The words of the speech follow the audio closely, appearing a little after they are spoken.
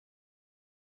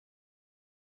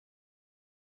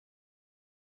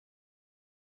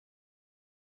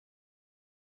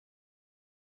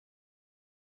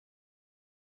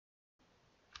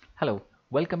Hello,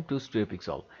 welcome to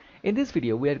StudioPixel. In this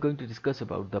video, we are going to discuss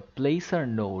about the placer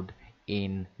node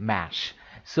in Mesh.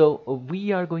 So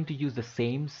we are going to use the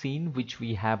same scene which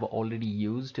we have already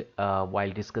used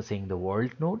while discussing the world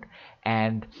node,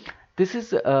 and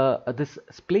this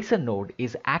placer node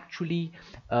is actually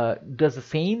does the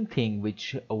same thing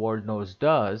which a world node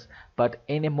does, but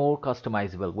in a more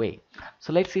customizable way.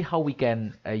 So let's see how we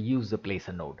can use the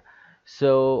placer node.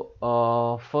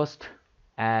 So first,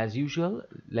 as usual,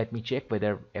 let me check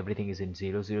whether everything is in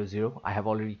 000. I have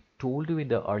already told you in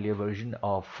the earlier version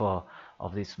of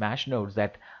the Smash nodes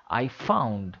that I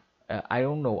found I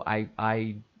don't know,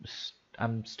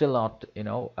 I'm still not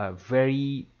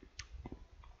very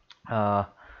uh,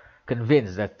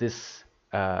 convinced that this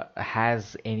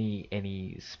has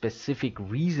any specific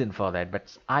reason for that,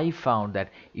 but I found that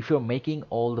if you're making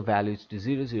all the values to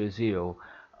 000,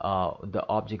 the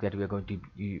object that we are going to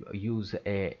use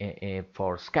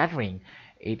for scattering,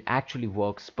 it actually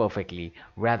works perfectly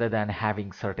rather than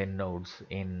having certain nodes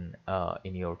in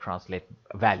your translate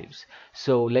values.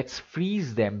 So let's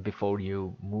freeze them before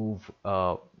you move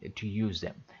to use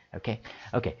them. Okay,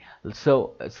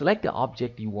 so select the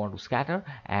object you want to scatter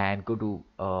and go to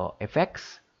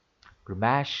FX,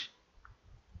 Mesh,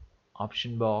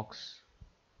 option box,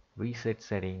 reset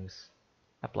settings,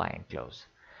 apply and close.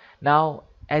 Now,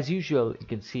 as usual, you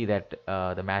can see that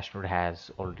the mesh node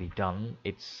has already done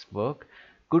its work.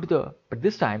 But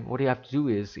this time what you have to do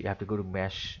is you have to go to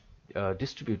mesh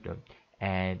distributor,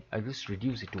 and I just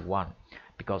reduce it to 1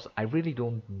 because I really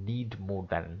don't need more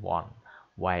than 1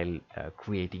 while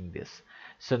creating this.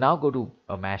 So now go to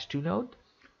a mesh 2 node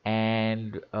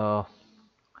and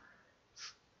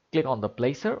click on the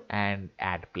placer and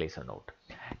add placer node.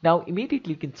 Now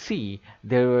immediately you can see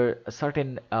there are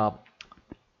certain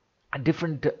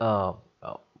different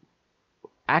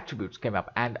attributes came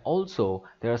up, and also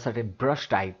there are certain brush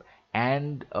type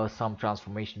and some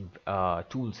transformation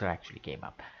tools are actually came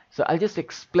up. So I'll just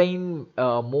explain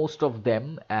most of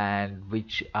them, and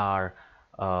which are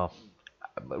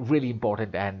really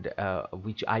important, and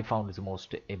which I found is the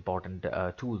most important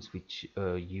tools which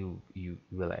you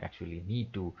will actually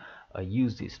need to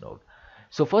use this node.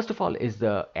 So first of all is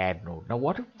the add node. Now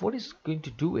what is going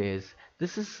to do is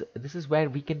this is where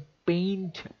we can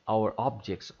paint our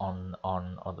objects on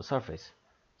the surface.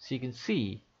 So you can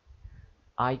see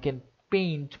I can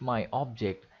paint my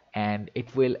object and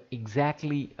it will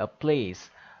exactly place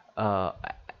uh,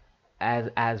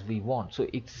 as we want. So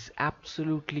it's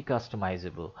absolutely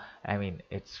customizable. I mean,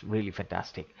 it's really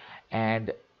fantastic.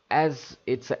 And as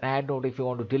it's an add node, if you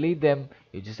want to delete them,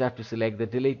 you just have to select the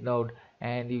delete node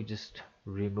and you just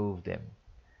remove them.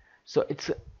 So it's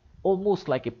almost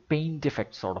like a paint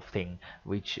effect sort of thing,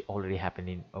 which already happened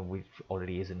in which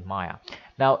already is in Maya.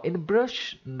 Now in the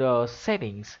brush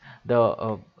settings,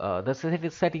 the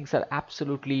settings are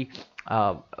absolutely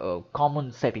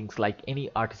common settings like any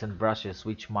artisan brushes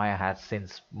which Maya has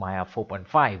since Maya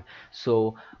 4.5.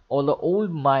 So all the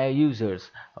old Maya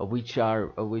users which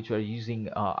are using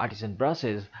artisan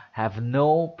brushes have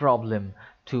no problem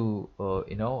to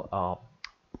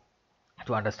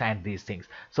to understand these things.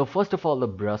 So first of all, the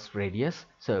brush radius,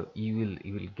 so you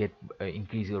will get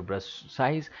increase your brush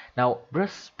size. Now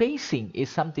brush spacing is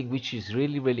something which is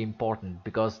really important,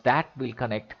 because that will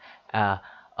connect a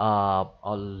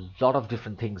lot of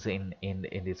different things in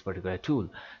this particular tool.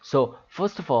 So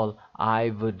first of all, I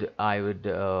would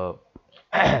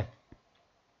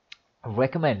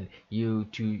recommend you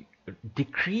to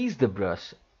decrease the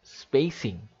brush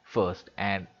spacing first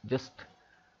and just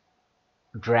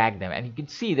drag them, and you can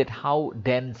see that how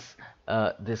dense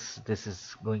this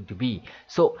is going to be.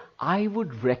 So I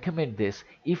would recommend this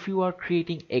if you are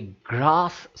creating a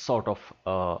grass sort of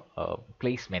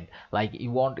placement, like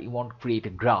you want to create a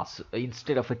grass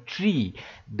instead of a tree.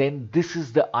 Then this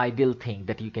is the ideal thing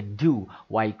that you can do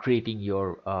while creating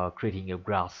your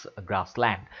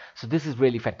grassland. So this is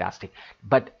really fantastic.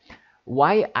 But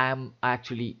why I'm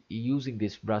actually using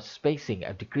this brush spacing,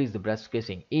 decrease the brush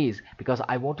spacing, is because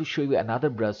I want to show you another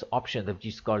brush option which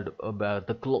is called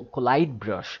the collide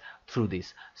brush through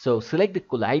this. So select the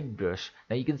collide brush.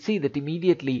 Now you can see that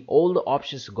immediately all the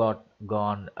options got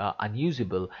gone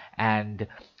unusable, and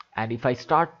if I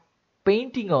start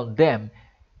painting on them,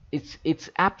 it's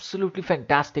absolutely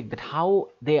fantastic that how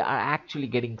they are actually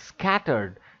getting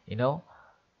scattered,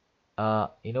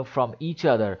 from each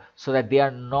other, so that they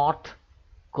are not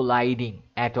colliding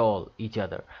at all each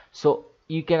other. So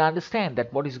you can understand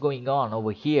that what is going on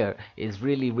over here is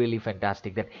really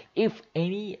fantastic, that if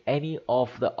any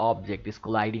of the object is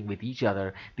colliding with each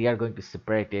other, they are going to be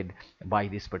separated by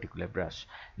this particular brush.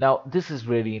 Now this is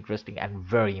really interesting and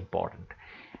very important.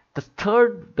 The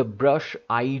third, the brush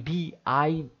ID,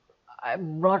 I'm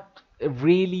not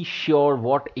really sure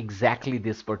what exactly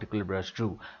this particular brush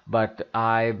do, but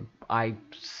I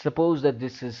suppose that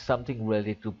this is something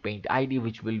related to paint ID,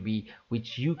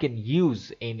 which you can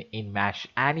use in mesh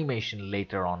animation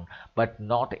later on, but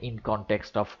not in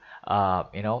context of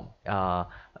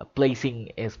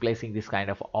placing this kind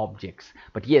of objects.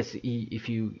 But yes, if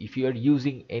you are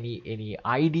using any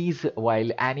IDs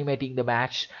while animating the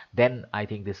mesh, then I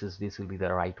think this will be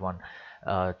the right one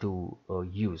to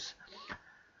use.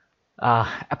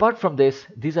 Apart from this,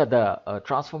 these are the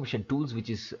transformation tools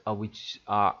which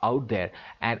are out there,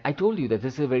 and I told you that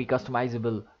this is a very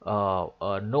customizable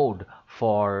node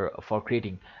for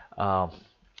creating,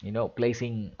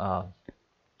 placing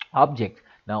object.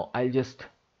 Now I'll just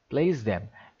place them,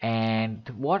 and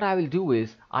what I will do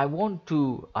is I want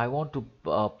to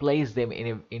place them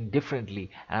in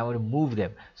differently, and I want to move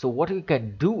them. So what you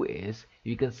can do is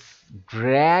you can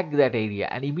drag that area,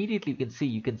 and immediately you can see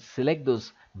you can select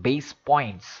those base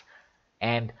points.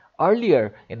 And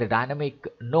earlier in the dynamic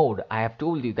node, I have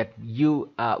told you that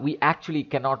we actually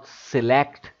cannot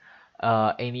select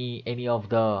any of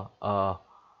the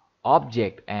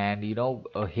object and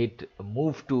hit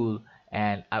move tool,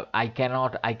 and I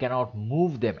cannot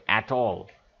move them at all.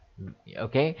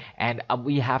 Okay, and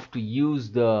we have to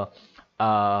use uh,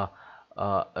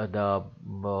 the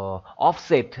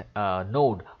offset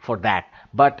node for that.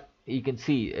 But you can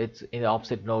see it's in the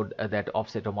offset node, that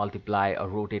offset or multiply or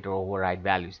rotate or override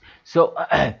values. So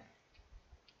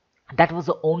that was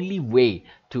the only way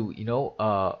to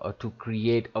to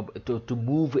create to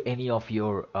move any of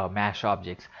your mesh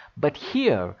objects. But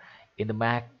here in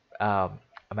the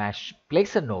mesh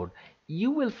placer node, you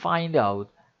will find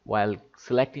out, while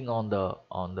selecting on the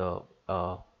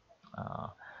uh,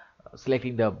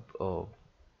 selecting the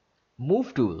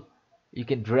move tool, you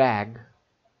can drag.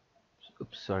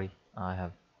 Oops, sorry, I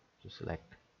have to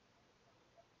select.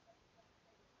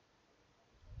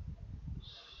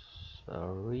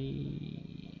 Sorry.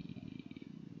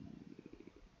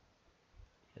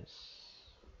 Yes,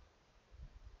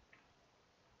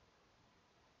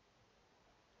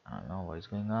 I don't know what is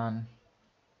going on.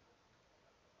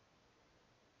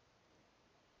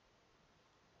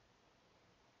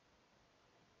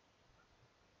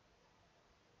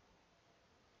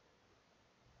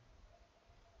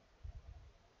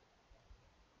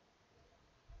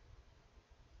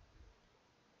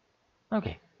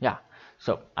 Okay, yeah.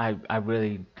 So I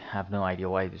really have no idea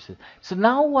why this is. So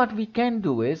now what we can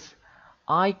do is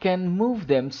I can move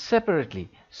them separately.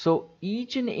 So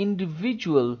each and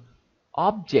individual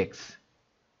objects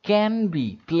can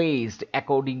be placed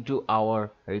according to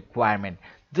our requirement.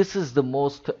 This is the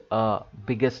most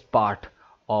biggest part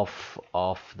of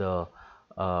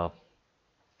uh,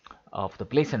 the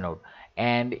placer node.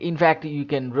 And in fact, you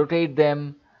can rotate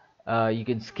them, you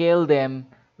can scale them,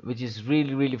 which is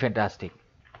really fantastic.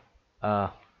 uh,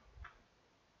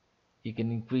 you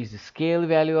can increase the scale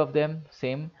value of them,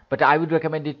 same, but I would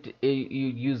recommend it you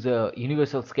use a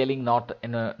universal scaling, not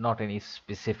any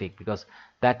specific, because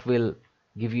that will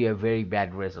give you a very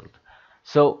bad result.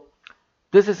 So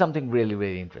this is something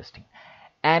really interesting.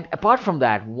 And apart from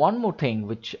that, one more thing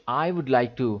which I would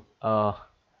like to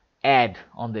add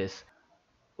on this,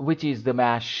 which is the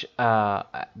mesh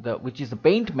which is the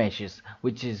paint meshes,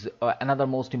 which is another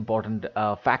most important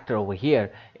factor over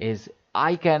here, is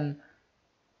I can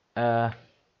uh,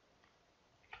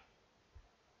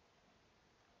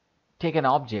 take an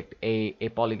object, a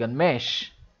polygon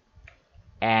mesh,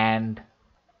 and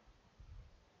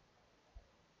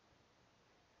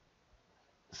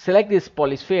select this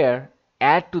polysphere,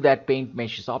 add to that paint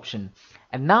meshes option.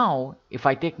 And now if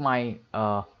I take my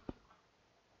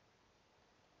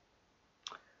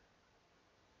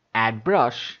add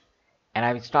brush, and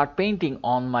I will start painting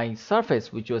on my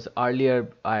surface, which was earlier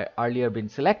been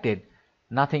selected,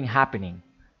 nothing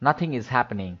is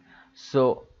happening.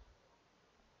 So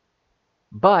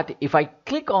but if I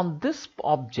click on this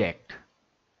object,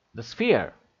 the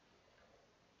sphere,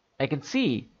 I can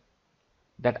see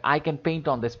that I can paint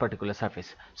on this particular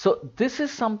surface. So this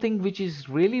is something which is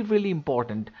really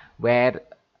important, where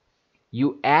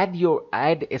you add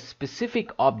a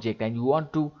specific object, and you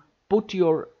want to put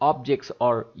your objects,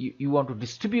 or you want to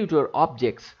distribute your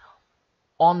objects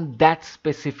on that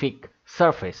specific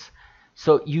surface.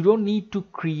 So you don't need to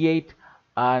create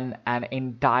an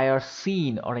entire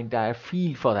scene or entire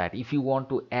field for that. If you want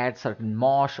to add certain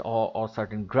marsh or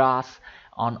certain grass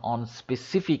on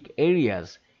specific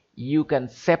areas, you can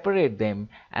separate them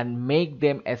and make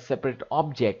them a separate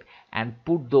object and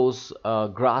put those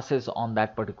grasses on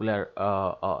that particular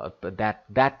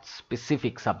that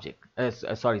specific subject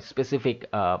sorry, specific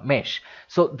mesh.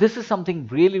 So this is something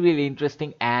really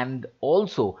interesting and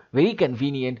also very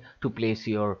convenient to place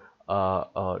your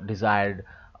desired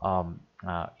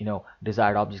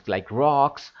desired objects like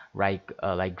rocks,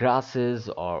 like grasses,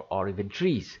 or even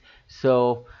trees.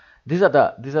 So these are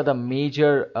the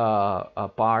major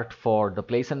part for the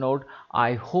placer node.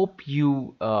 I hope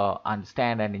you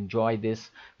understand and enjoy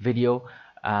this video.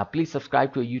 Please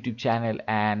subscribe to our YouTube channel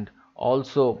and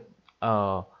also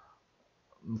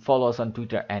follow us on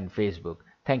Twitter and Facebook.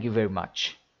 Thank you very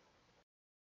much.